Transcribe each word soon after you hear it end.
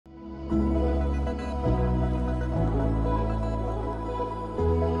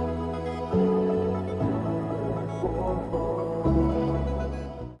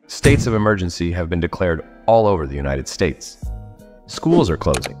States of emergency have been declared all over the United States. Schools are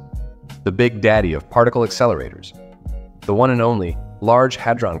closing. The big daddy of particle accelerators, the one and only Large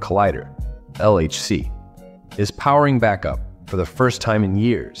Hadron Collider, LHC, is powering back up for the first time in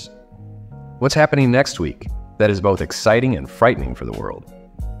years. What's happening next week that is both exciting and frightening for the world?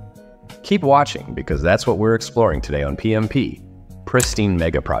 Keep watching, because that's what we're exploring today on PMP, Pristine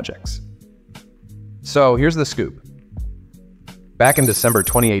Mega Projects. So here's the scoop. Back in December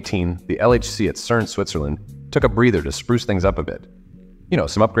 2018, the LHC at CERN, Switzerland, took a breather to spruce things up a bit. You know,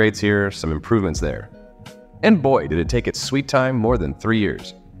 some upgrades here, some improvements there. And boy, did it take its sweet time, more than 3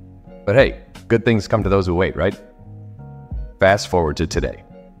 years. But hey, good things come to those who wait, right? Fast forward to today.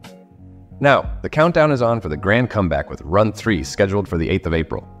 Now, the countdown is on for the grand comeback with Run 3 scheduled for the 8th of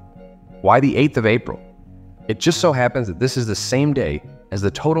April. Why the 8th of April? It just so happens that this is the same day as the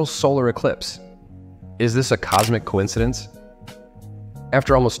total solar eclipse. Is this a cosmic coincidence?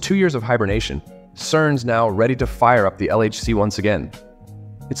 After almost 2 years of hibernation, CERN's now ready to fire up the LHC once again.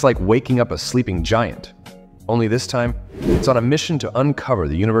 It's like waking up a sleeping giant. Only this time, it's on a mission to uncover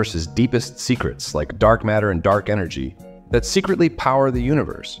the universe's deepest secrets, like dark matter and dark energy, that secretly power the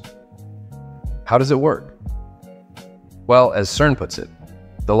universe. How does it work? Well, as CERN puts it,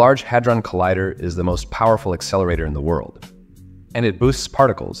 the Large Hadron Collider is the most powerful accelerator in the world, and it boosts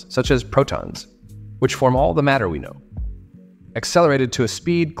particles, such as protons, which form all the matter we know. Accelerated to a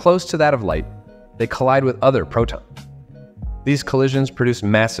speed close to that of light, they collide with other protons. These collisions produce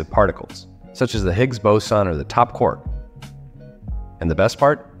massive particles, such as the Higgs boson or the top quark. And the best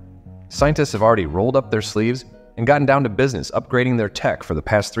part? Scientists have already rolled up their sleeves and gotten down to business upgrading their tech for the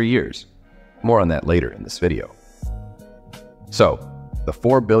past 3 years. More on that later in this video. So, the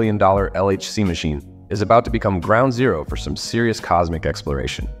 $4 billion LHC machine is about to become ground zero for some serious cosmic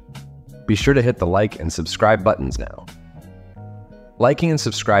exploration. Be sure to hit the like and subscribe buttons now. Liking and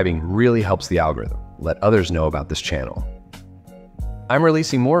subscribing really helps the algorithm let others know about this channel. I'm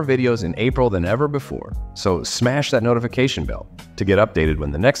releasing more videos in April than ever before, so smash that notification bell to get updated when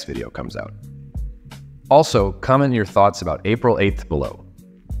the next video comes out. Also, comment your thoughts about April 8th below.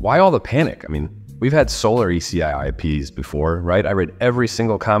 Why all the panic? I mean, we've had solar ECI IPs before, right? I read every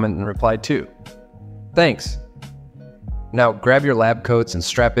single comment and replied too. Thanks. Now grab your lab coats and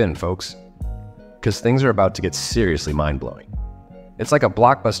strap in, folks, because things are about to get seriously mind-blowing. It's like a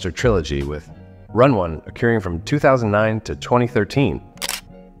blockbuster trilogy, with Run 1 occurring from 2009 to 2013,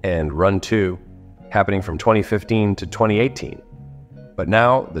 and Run 2 happening from 2015 to 2018. But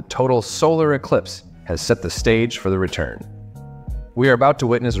now, the total solar eclipse has set the stage for the return. We are about to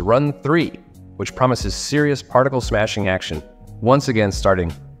witness Run 3, which promises serious particle smashing action, once again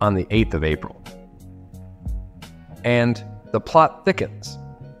starting on the 8th of April. And the plot thickens.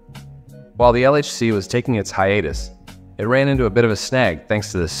 While the LHC was taking its hiatus, it ran into a bit of a snag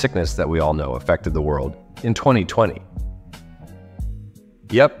thanks to the sickness that we all know affected the world in 2020.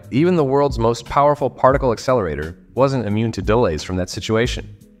 Yep, even the world's most powerful particle accelerator wasn't immune to delays from that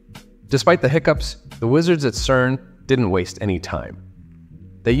situation. Despite the hiccups, the wizards at CERN didn't waste any time.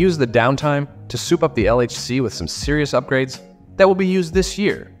 They used the downtime to soup up the LHC with some serious upgrades that will be used this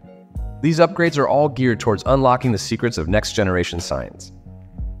year. These upgrades are all geared towards unlocking the secrets of next-generation science.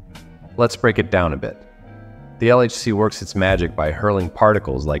 Let's break it down a bit. The LHC works its magic by hurling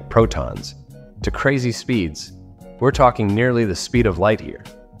particles like protons to crazy speeds. We're talking nearly the speed of light here.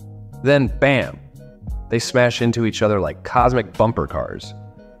 Then, bam! They smash into each other like cosmic bumper cars.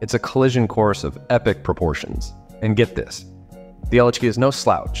 It's a collision course of epic proportions. And get this, the LHC is no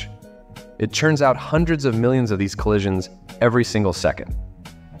slouch. It churns out hundreds of millions of these collisions every single second.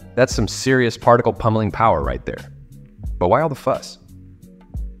 That's some serious particle pummeling power right there. But why all the fuss?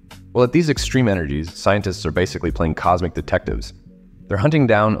 Well, at these extreme energies, scientists are basically playing cosmic detectives. They're hunting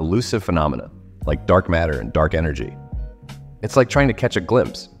down elusive phenomena, like dark matter and dark energy. It's like trying to catch a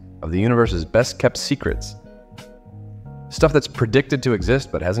glimpse of the universe's best-kept secrets. Stuff that's predicted to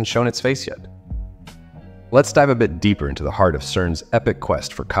exist but hasn't shown its face yet. Let's dive a bit deeper into the heart of CERN's epic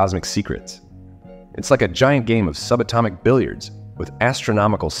quest for cosmic secrets. It's like a giant game of subatomic billiards with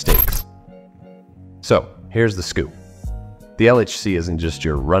astronomical stakes. So, here's the scoop. The LHC isn't just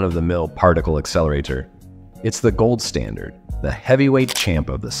your run-of-the-mill particle accelerator. It's the gold standard, the heavyweight champ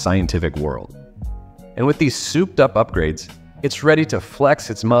of the scientific world. And with these souped-up upgrades, it's ready to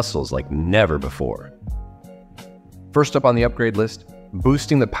flex its muscles like never before. First up on the upgrade list,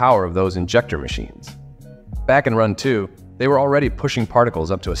 boosting the power of those injector machines. Back in Run 2, they were already pushing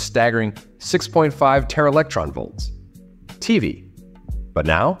particles up to a staggering 6.5 teraelectron volts. TV. But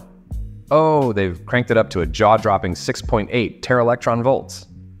now? Oh, they've cranked it up to a jaw-dropping 6.8 teraelectron volts.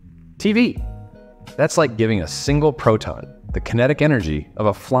 TV. That's like giving a single proton the kinetic energy of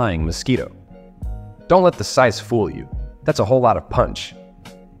a flying mosquito. Don't let the size fool you. That's a whole lot of punch.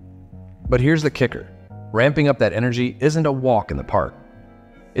 But here's the kicker. Ramping up that energy isn't a walk in the park.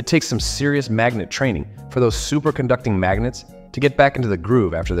 It takes some serious magnet training for those superconducting magnets to get back into the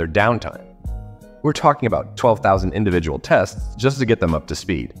groove after their downtime. We're talking about 12,000 individual tests just to get them up to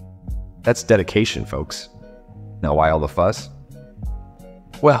speed. That's dedication, folks. Now, why all the fuss?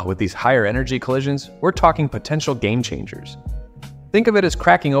 Well, with these higher energy collisions, we're talking potential game changers. Think of it as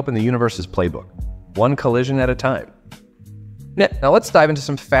cracking open the universe's playbook, one collision at a time. Now let's dive into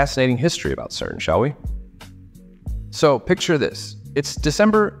some fascinating history about CERN, shall we? So picture this. It's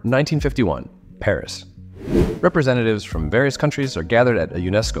December 1951, Paris. Representatives from various countries are gathered at a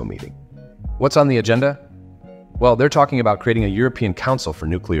UNESCO meeting. What's on the agenda? Well, they're talking about creating a European Council for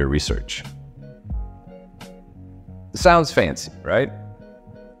Nuclear Research. Sounds fancy, right?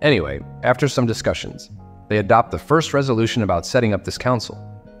 Anyway, after some discussions, they adopt the first resolution about setting up this council.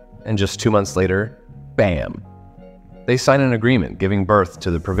 And just 2 months later, bam! They sign an agreement giving birth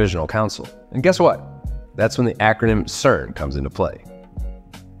to the Provisional Council. And guess what? That's when the acronym CERN comes into play.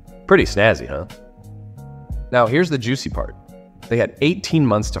 Pretty snazzy, huh? Now here's the juicy part. They had 18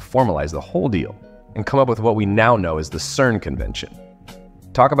 months to formalize the whole deal and come up with what we now know as the CERN Convention.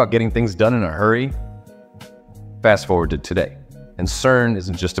 Talk about getting things done in a hurry. Fast forward to today, and CERN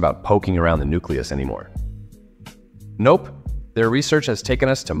isn't just about poking around the nucleus anymore. Nope, their research has taken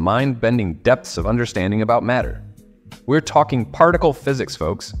us to mind-bending depths of understanding about matter. We're talking particle physics,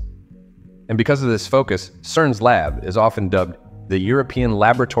 folks. And because of this focus, CERN's lab is often dubbed the European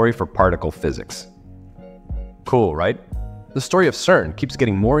Laboratory for Particle Physics. Cool, right? The story of CERN keeps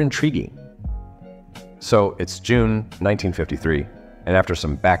getting more intriguing. So it's June 1953, and after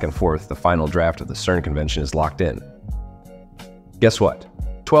some back and forth, the final draft of the CERN Convention is locked in. Guess what?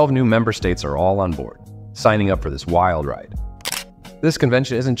 12 new member states are all on board, signing up for this wild ride. This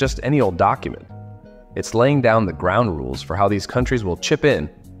convention isn't just any old document. It's laying down the ground rules for how these countries will chip in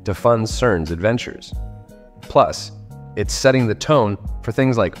to fund CERN's adventures. Plus, it's setting the tone for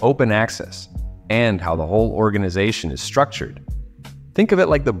things like open access and how the whole organization is structured. Think of it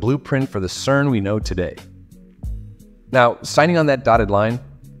like the blueprint for the CERN we know today. Now, signing on that dotted line,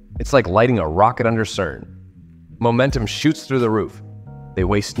 it's like lighting a rocket under CERN. Momentum shoots through the roof. They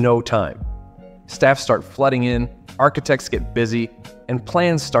waste no time. Staff start flooding in, architects get busy, and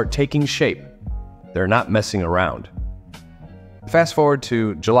plans start taking shape. They're not messing around. Fast forward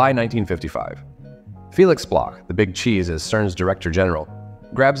to July 1955. Felix Bloch, the big cheese as CERN's Director General,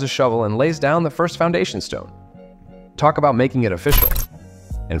 grabs a shovel and lays down the first foundation stone. Talk about making it official.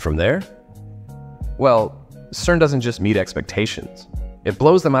 And from there? Well, CERN doesn't just meet expectations. It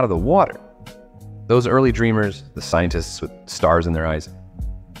blows them out of the water. Those early dreamers, the scientists with stars in their eyes,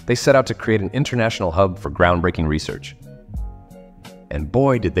 they set out to create an international hub for groundbreaking research. And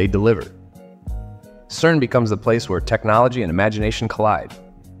boy, did they deliver. CERN becomes the place where technology and imagination collide,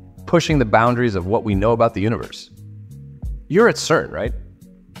 pushing the boundaries of what we know about the universe. You're at CERN, right?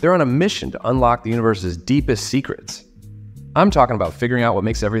 They're on a mission to unlock the universe's deepest secrets. I'm talking about figuring out what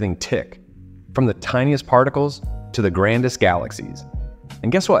makes everything tick, from the tiniest particles to the grandest galaxies.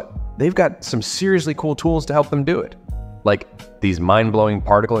 And guess what? They've got some seriously cool tools to help them do it, like these mind-blowing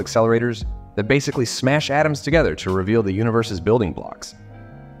particle accelerators that basically smash atoms together to reveal the universe's building blocks.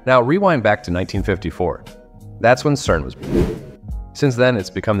 Now rewind back to 1954. That's when CERN was born. Since then,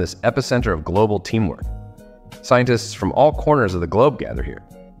 it's become this epicenter of global teamwork. Scientists from all corners of the globe gather here,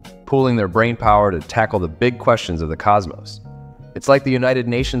 pooling their brain power to tackle the big questions of the cosmos. It's like the United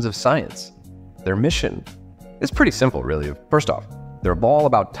Nations of science. Their mission is pretty simple, really. First off, they're all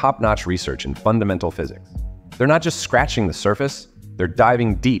about top-notch research in fundamental physics. They're not just scratching the surface, they're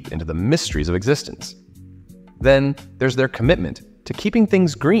diving deep into the mysteries of existence. Then there's their commitment to keeping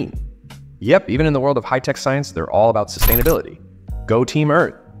things green. Yep, even in the world of high-tech science, they're all about sustainability. Go Team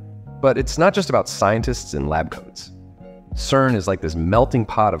Earth. But it's not just about scientists and lab coats. CERN is like this melting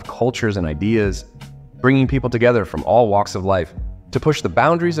pot of cultures and ideas, bringing people together from all walks of life to push the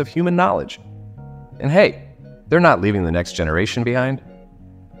boundaries of human knowledge. And hey, they're not leaving the next generation behind.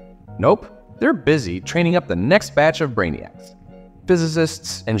 Nope, they're busy training up the next batch of brainiacs.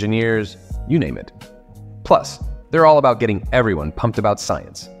 Physicists, engineers, you name it. Plus, they're all about getting everyone pumped about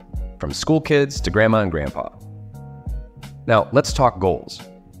science, from school kids to grandma and grandpa. Now, let's talk goals.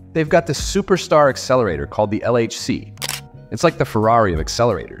 They've got this superstar accelerator called the LHC. It's like the Ferrari of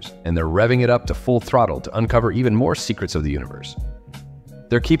accelerators, and they're revving it up to full throttle to uncover even more secrets of the universe.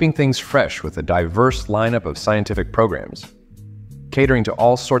 They're keeping things fresh with a diverse lineup of scientific programs, catering to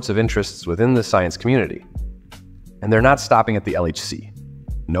all sorts of interests within the science community. And they're not stopping at the LHC.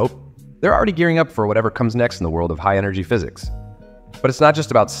 Nope, They're already gearing up for whatever comes next in the world of high-energy physics. But it's not just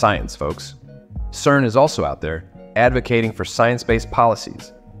about science, folks. CERN is also out there advocating for science-based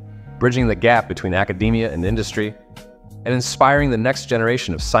policies, bridging the gap between academia and industry, and inspiring the next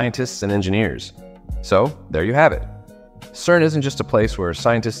generation of scientists and engineers. So, there you have it. CERN isn't just a place where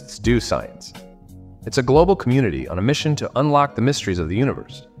scientists do science. It's a global community on a mission to unlock the mysteries of the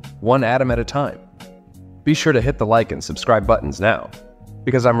universe, one atom at a time. Be sure to hit the like and subscribe buttons now,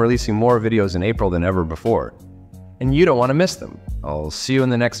 because I'm releasing more videos in April than ever before, and you don't want to miss them. I'll see you in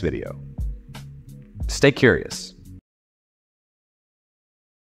the next video. Stay curious.